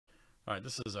All right,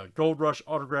 this is a Gold Rush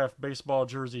autograph baseball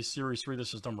jersey series 3.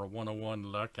 This is number 101.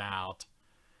 Look out.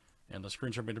 And the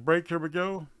screenshot made a break. Here we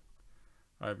go.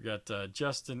 All right, we've got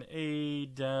Justin A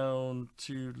down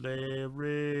to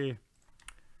Larry.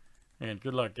 And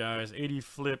good luck, guys. 80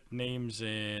 flip names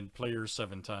and players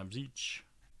 7 times each.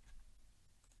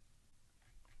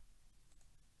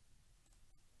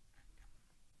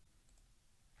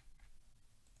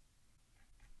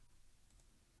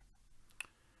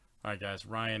 All right, guys.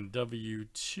 Ryan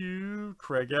W2,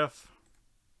 Craig F.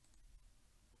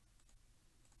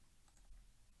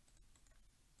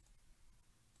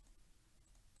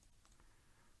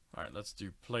 All right, let's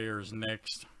do players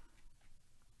next.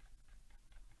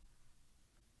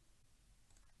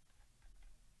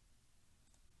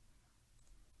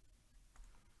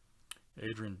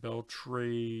 Adrian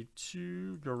Beltre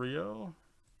to Guriel.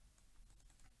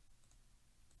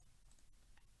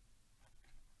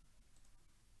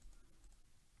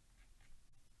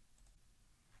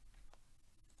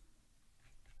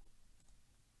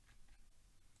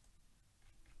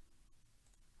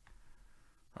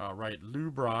 All right,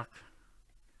 Lou Brock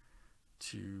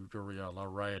to Guriel. All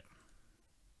right.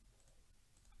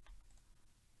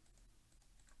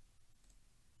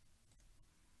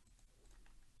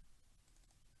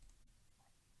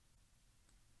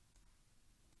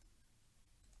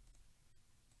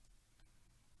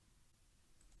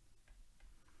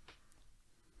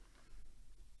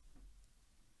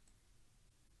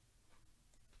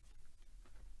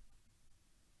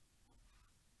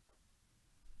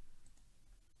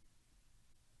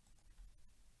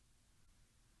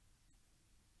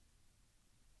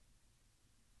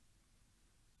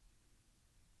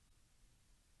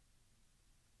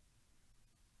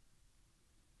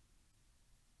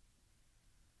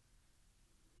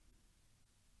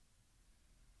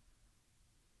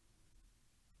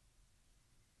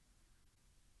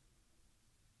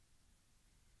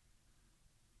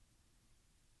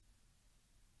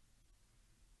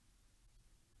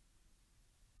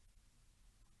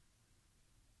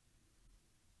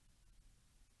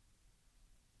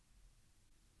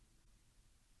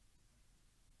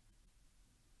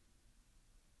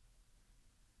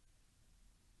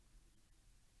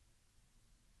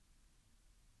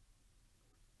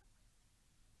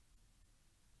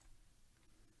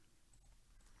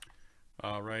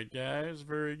 All right, guys.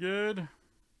 Very good.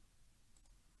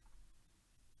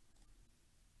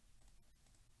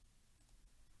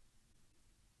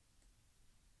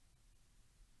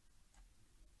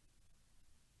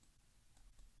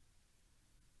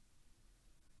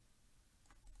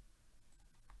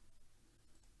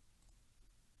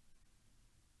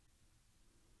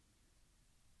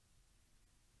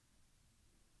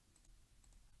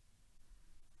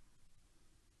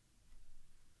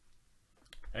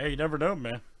 Hey, you never know,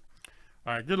 man.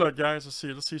 All right, good luck, guys.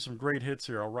 Let's see some great hits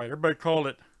here. All right, everybody call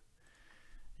it.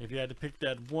 If you had to pick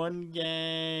that one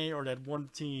guy or that one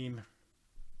team,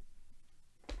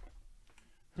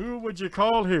 who would you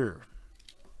call here?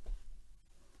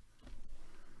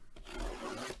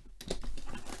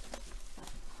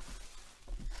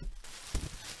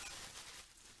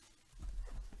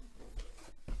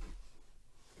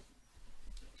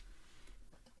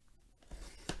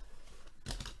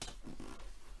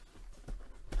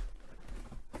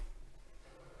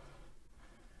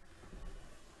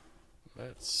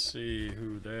 Let's see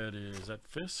who that is. Is that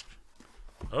Fisk?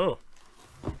 Oh.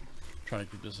 Trying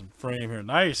to keep this in frame here.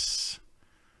 Nice.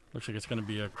 Looks like it's going to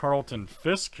be a Carlton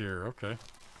Fisk here. Okay.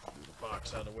 Move the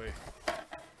box out of the way.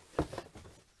 Looks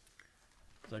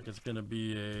like it's going to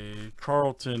be a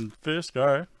Carlton Fisk. All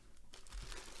right.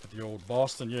 At the old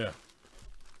Boston. Yeah.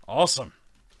 Awesome.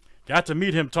 Got to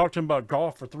meet him. Talked to him about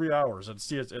golf for 3 hours at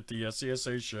the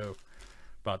CSA show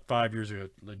about 5 years ago.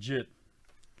 Legit.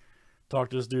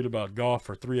 Talked to this dude about golf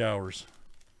for 3 hours.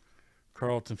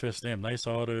 Carlton Fisk, damn, nice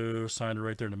auto. Signed it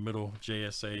right there in the middle.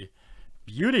 JSA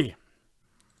beauty.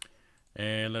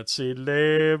 And let's see,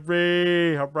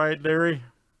 Larry. All right, Larry.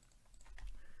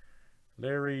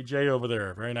 Larry J over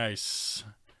there. Very nice.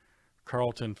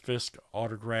 Carlton Fisk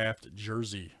autographed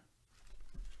jersey.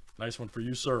 Nice one for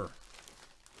you, sir.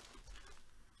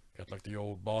 Got like the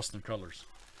old Boston colors.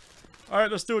 All right,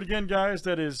 let's do it again, guys.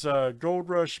 That is Gold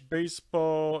Rush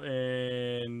Baseball,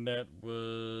 and that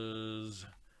was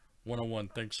 101.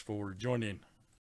 Thanks for joining.